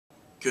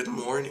Good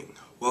morning.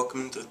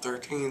 Welcome to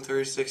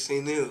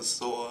 133060 News,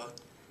 the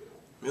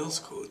middle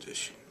school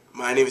edition.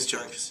 My name is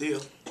John Castillo.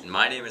 And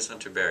my name is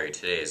Hunter Berry.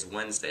 Today is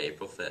Wednesday,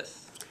 April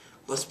 5th.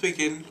 Let's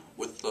begin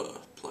with the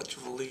Pledge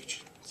of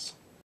Allegiance.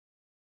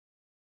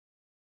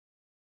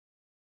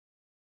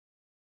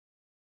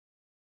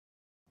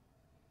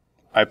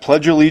 I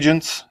pledge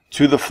allegiance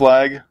to the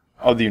flag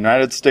of the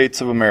United States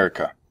of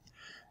America,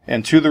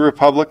 and to the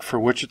republic for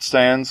which it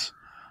stands,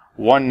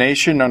 one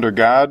nation under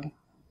God,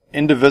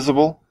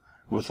 indivisible,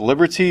 with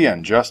liberty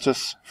and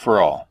justice for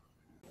all.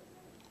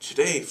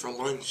 Today, for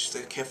lunch,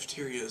 the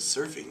cafeteria is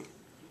serving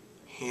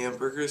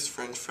hamburgers,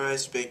 french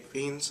fries, baked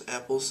beans,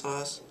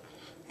 applesauce,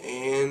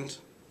 and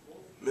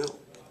milk.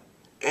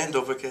 And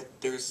don't forget,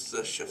 there's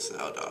the chef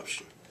salad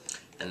option.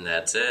 And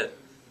that's it.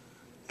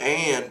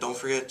 And don't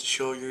forget to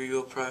show your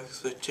real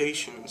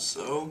expectations,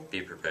 so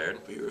Be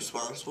prepared. be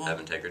responsible, Have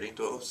integrity.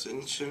 do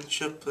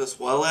citizenship, as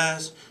well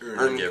as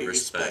Earn and give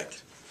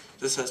respect.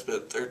 This has been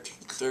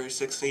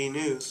 133060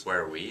 News.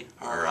 Where we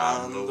Are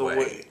on the way.